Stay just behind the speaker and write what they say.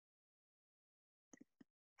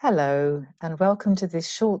Hello, and welcome to this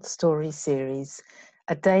short story series,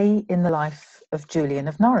 A Day in the Life of Julian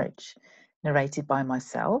of Norwich, narrated by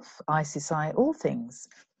myself, ICSI All Things.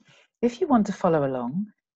 If you want to follow along,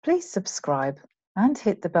 please subscribe and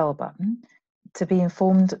hit the bell button to be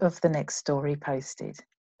informed of the next story posted.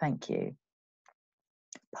 Thank you.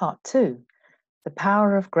 Part 2, The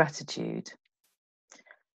Power of Gratitude.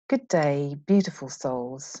 Good day, beautiful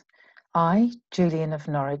souls. I, Julian of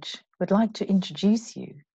Norwich, would like to introduce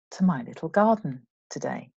you to my little garden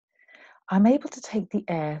today. I'm able to take the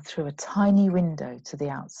air through a tiny window to the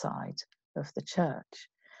outside of the church.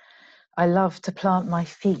 I love to plant my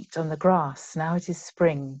feet on the grass now it is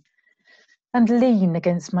spring and lean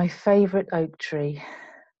against my favourite oak tree,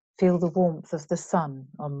 feel the warmth of the sun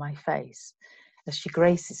on my face as she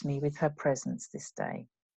graces me with her presence this day.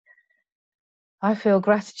 I feel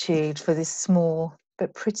gratitude for this small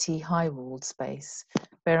but pretty high-walled space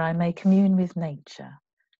where I may commune with nature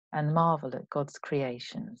and marvel at God's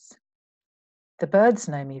creations. The birds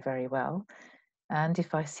know me very well, and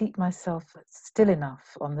if I seat myself still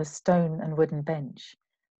enough on the stone and wooden bench,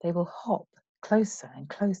 they will hop closer and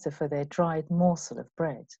closer for their dried morsel of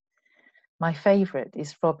bread. My favourite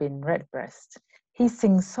is Robin Redbreast. He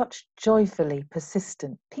sings such joyfully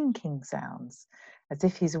persistent pinking sounds, as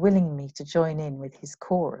if he's willing me to join in with his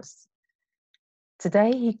chorus.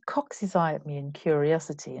 Today he cocks his eye at me in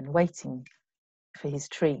curiosity and waiting for his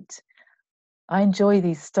treat. I enjoy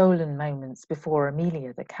these stolen moments before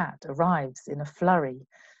Amelia the cat arrives in a flurry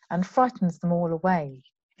and frightens them all away.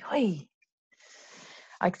 Oi!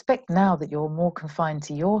 I expect now that you're more confined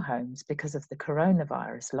to your homes because of the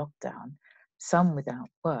coronavirus lockdown, some without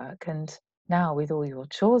work, and now with all your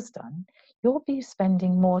chores done, you'll be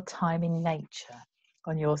spending more time in nature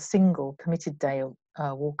on your single permitted day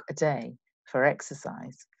walk a day for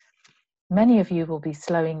exercise. Many of you will be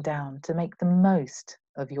slowing down to make the most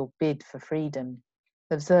of your bid for freedom,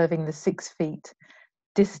 observing the 6 feet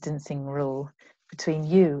distancing rule between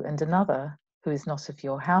you and another who is not of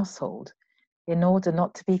your household, in order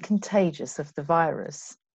not to be contagious of the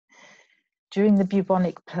virus. During the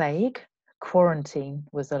bubonic plague, quarantine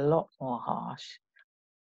was a lot more harsh.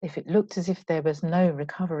 If it looked as if there was no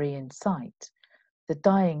recovery in sight, the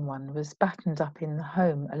dying one was battened up in the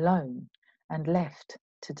home alone and left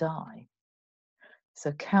to die.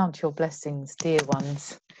 So count your blessings, dear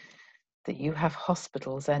ones, that you have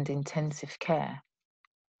hospitals and intensive care.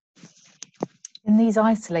 In these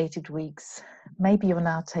isolated weeks, maybe you're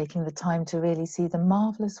now taking the time to really see the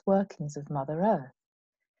marvellous workings of Mother Earth.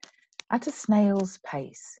 At a snail's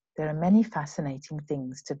pace, there are many fascinating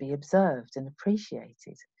things to be observed and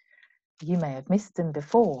appreciated. You may have missed them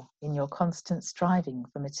before in your constant striving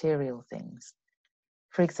for material things.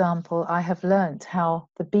 For example, I have learnt how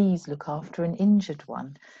the bees look after an injured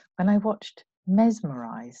one when I watched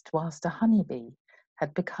mesmerised whilst a honeybee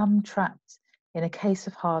had become trapped in a case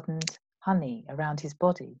of hardened honey around his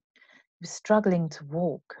body. He was struggling to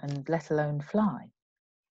walk and let alone fly.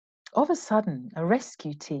 Of a sudden, a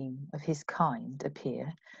rescue team of his kind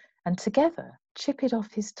appear and together chip it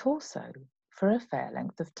off his torso for a fair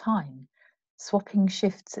length of time, swapping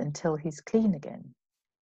shifts until he's clean again.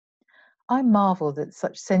 I marvel that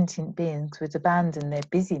such sentient beings would abandon their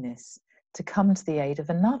busyness to come to the aid of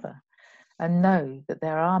another, and know that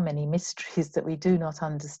there are many mysteries that we do not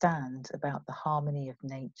understand about the harmony of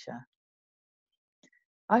nature.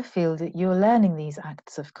 I feel that you're learning these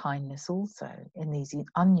acts of kindness also in these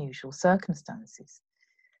unusual circumstances.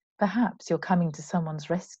 Perhaps you're coming to someone's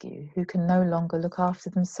rescue who can no longer look after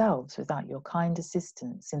themselves without your kind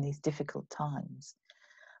assistance in these difficult times.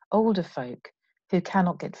 Older folk who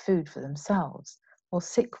cannot get food for themselves, or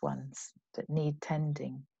sick ones that need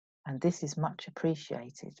tending, and this is much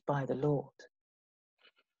appreciated by the Lord.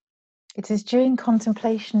 It is during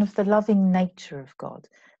contemplation of the loving nature of God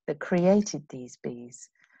that created these bees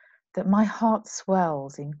that my heart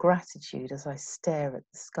swells in gratitude as I stare at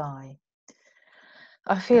the sky.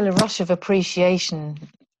 I feel a rush of appreciation,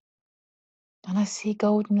 and I see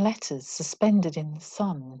golden letters suspended in the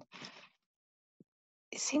sun.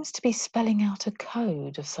 It seems to be spelling out a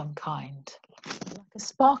code of some kind, like a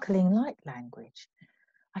sparkling light language.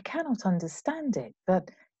 I cannot understand it,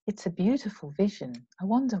 but it's a beautiful vision. I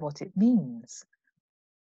wonder what it means.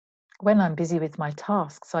 When I'm busy with my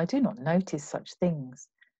tasks, I do not notice such things,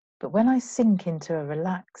 but when I sink into a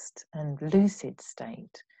relaxed and lucid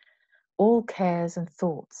state, all cares and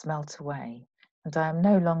thoughts melt away, and I am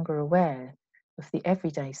no longer aware of the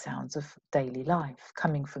everyday sounds of daily life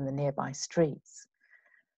coming from the nearby streets.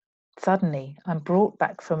 Suddenly, I'm brought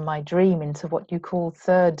back from my dream into what you call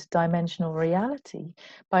third-dimensional reality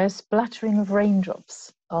by a splattering of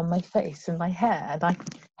raindrops on my face and my hair, and I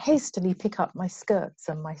hastily pick up my skirts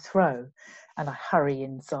and my throw, and I hurry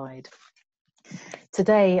inside.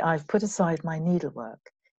 Today, I've put aside my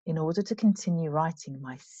needlework in order to continue writing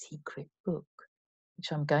my secret book,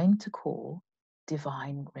 which I'm going to call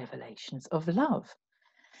Divine Revelations of Love.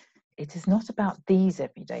 It is not about these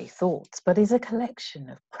everyday thoughts, but is a collection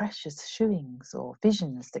of precious shewings or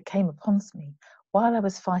visions that came upon me while I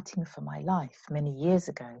was fighting for my life many years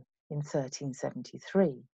ago in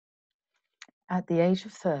 1373. At the age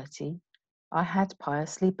of 30, I had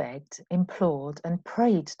piously begged, implored, and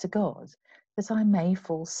prayed to God that I may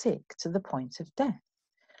fall sick to the point of death.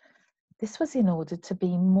 This was in order to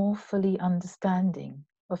be more fully understanding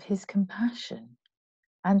of his compassion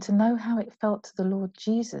and to know how it felt to the Lord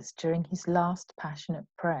Jesus during his last passionate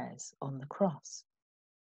prayers on the cross.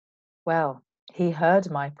 Well, he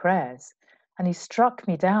heard my prayers, and he struck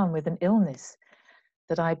me down with an illness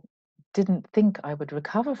that I didn't think I would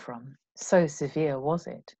recover from, so severe was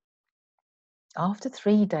it. After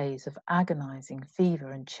 3 days of agonizing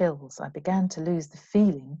fever and chills, I began to lose the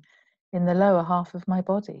feeling in the lower half of my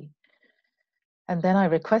body. And then I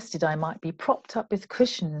requested I might be propped up with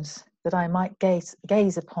cushions that I might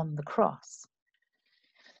gaze upon the cross.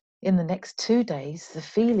 In the next 2 days, the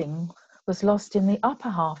feeling was lost in the upper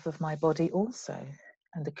half of my body also,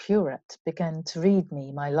 and the curate began to read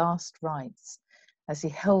me my last rites as he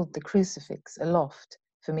held the crucifix aloft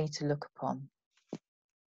for me to look upon.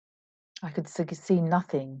 I could see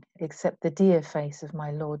nothing except the dear face of my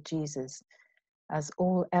Lord Jesus, as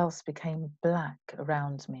all else became black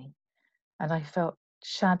around me, and I felt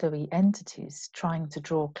shadowy entities trying to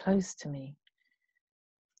draw close to me.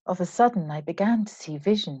 Of a sudden, I began to see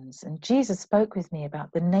visions, and Jesus spoke with me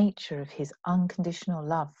about the nature of his unconditional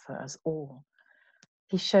love for us all.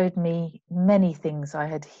 He showed me many things I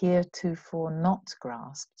had heretofore not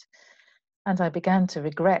grasped, and I began to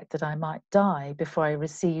regret that I might die before I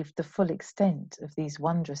received the full extent of these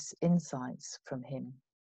wondrous insights from him.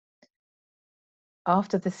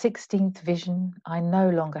 After the 16th vision, I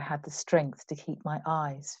no longer had the strength to keep my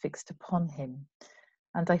eyes fixed upon him,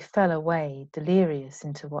 and I fell away, delirious,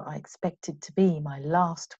 into what I expected to be my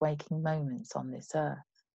last waking moments on this earth.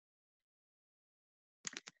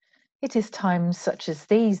 It is times such as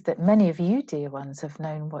these that many of you, dear ones, have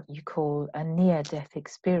known what you call a near-death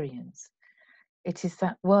experience. It is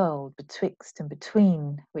that world betwixt and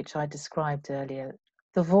between which I described earlier,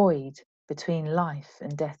 the void between life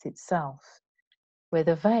and death itself, where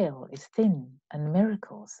the veil is thin and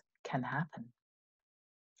miracles can happen.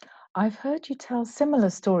 I've heard you tell similar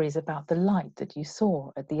stories about the light that you saw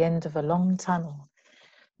at the end of a long tunnel,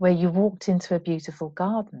 where you walked into a beautiful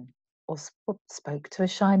garden or spoke to a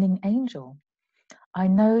shining angel. I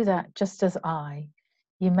know that just as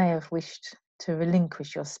you may have wished to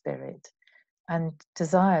relinquish your spirit and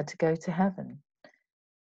desire to go to heaven.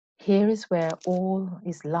 Here is where all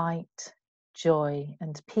is light, joy,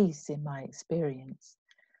 and peace in my experience.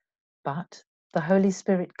 But the Holy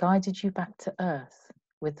Spirit guided you back to earth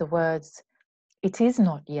with the words, "It is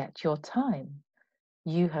not yet your time.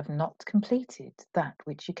 You have not completed that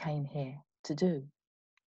which you came here to do."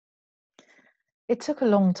 It took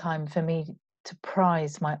a long time for me to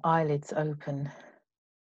prise my eyelids open.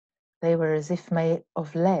 They were as if made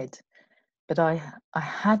of lead, but I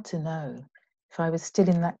had to know if I was still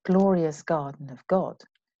in that glorious garden of God.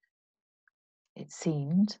 It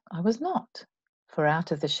seemed I was not, for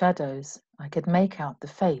out of the shadows I could make out the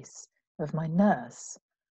face of my nurse,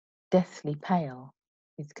 deathly pale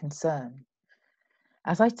with concern.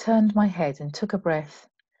 As I turned my head and took a breath,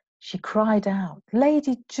 she cried out,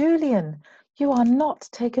 "Lady Julian, you are not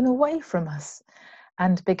taken away from us,"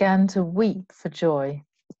 and began to weep for joy.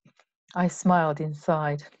 I smiled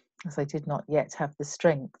inside, as I did not yet have the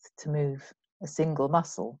strength to move a single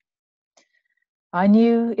muscle. I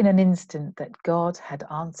knew in an instant that God had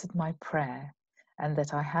answered my prayer and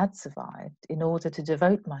that I had survived in order to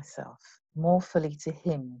devote myself more fully to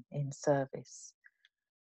him in service.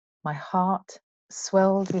 My heart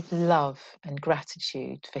swelled with love and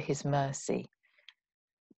gratitude for his mercy.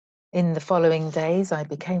 In the following days, I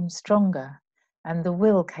became stronger, and the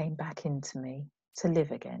will came back into me to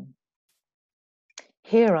live again.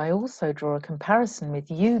 Here I also draw a comparison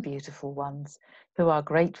with you, beautiful ones, who are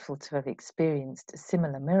grateful to have experienced a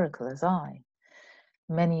similar miracle as I.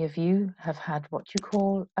 Many of you have had what you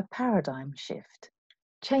call a paradigm shift,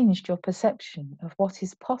 changed your perception of what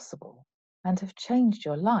is possible, and have changed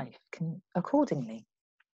your life accordingly.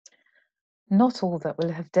 Not all that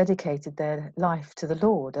will have dedicated their life to the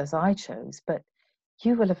Lord as I chose, but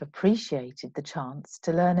You will have appreciated the chance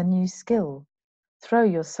to learn a new skill, throw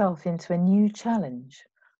yourself into a new challenge,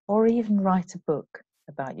 or even write a book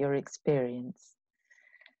about your experience.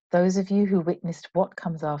 Those of you who witnessed what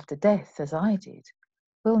comes after death, as I did,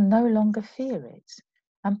 will no longer fear it,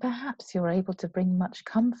 and perhaps you're able to bring much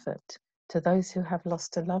comfort to those who have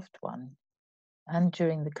lost a loved one, and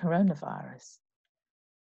during the coronavirus.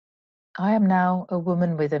 I am now a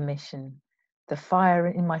woman with a mission. The fire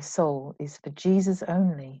in my soul is for Jesus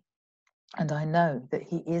only, and I know that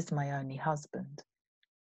he is my only husband.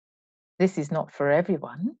 This is not for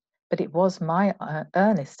everyone, but it was my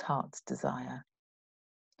earnest heart's desire.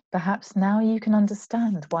 Perhaps now you can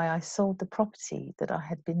understand why I sold the property that I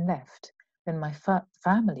had been left when my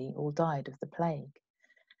family all died of the plague,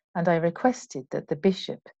 and I requested that the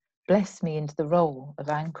bishop bless me into the role of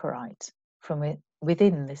anchorite from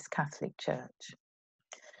within this Catholic Church.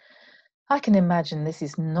 I can imagine this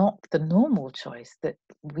is not the normal choice, that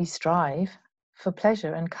we strive for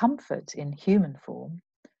pleasure and comfort in human form,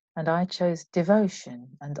 and I chose devotion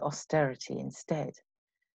and austerity instead.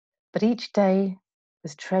 But each day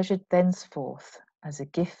was treasured thenceforth as a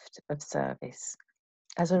gift of service,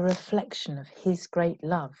 as a reflection of his great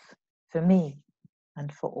love for me and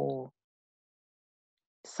for all.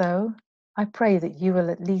 So I pray that you will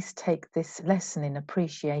at least take this lesson in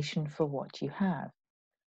appreciation for what you have,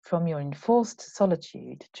 from your enforced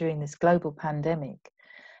solitude during this global pandemic,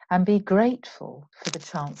 and be grateful for the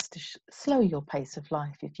chance to slow your pace of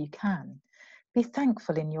life if you can. Be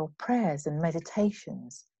thankful in your prayers and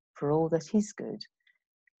meditations for all that is good,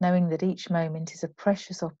 knowing that each moment is a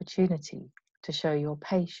precious opportunity to show your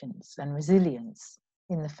patience and resilience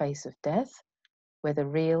in the face of death, whether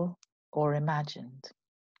real or imagined.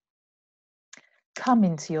 Come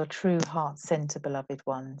into your true heart centre, beloved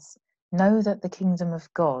ones. Know that the kingdom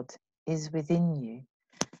of God is within you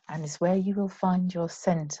and is where you will find your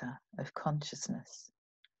centre of consciousness,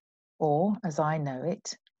 or, as I know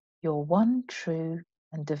it, your one true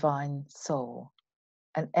and divine soul,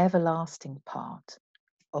 an everlasting part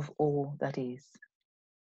of all that is.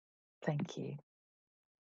 Thank you.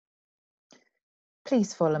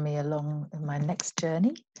 Please follow me along in my next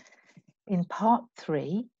journey in part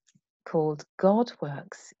 3, called God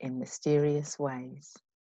Works in Mysterious Ways.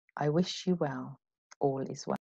 I wish you well. All is well.